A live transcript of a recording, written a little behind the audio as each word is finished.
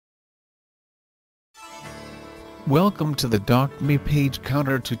Welcome to the Doc.me page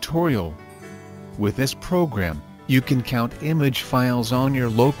counter tutorial. With this program, you can count image files on your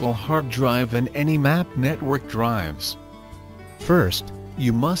local hard drive and any map network drives. First,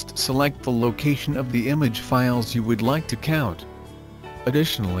 you must select the location of the image files you would like to count.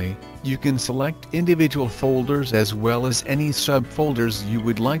 Additionally, you can select individual folders as well as any subfolders you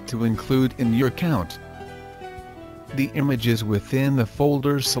would like to include in your count. The images within the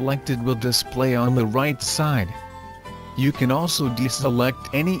folders selected will display on the right side. You can also deselect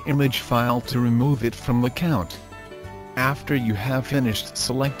any image file to remove it from the count. After you have finished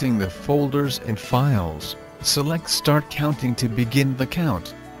selecting the folders and files, select Start Counting to begin the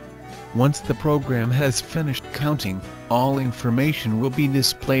count. Once the program has finished counting, all information will be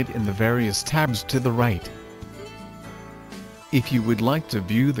displayed in the various tabs to the right. If you would like to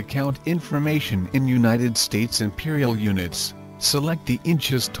view the count information in United States imperial units, select the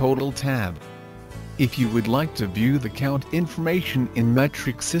Inches Total tab. If you would like to view the count information in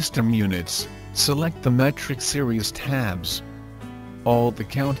metric system units, select the metric series tabs. All the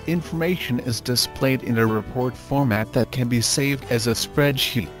count information is displayed in a report format that can be saved as a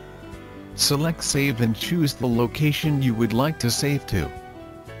spreadsheet. Select Save and choose the location you would like to save to.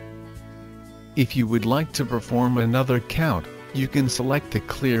 If you would like to perform another count, you can select the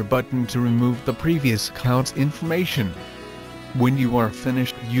Clear button to remove the previous count's information. When you are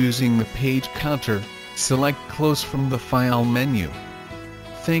finished using the page counter, select Close from the File menu.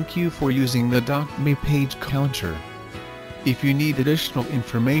 Thank you for using the Doc.me page counter. If you need additional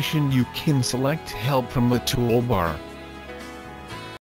information, you can select Help from the toolbar.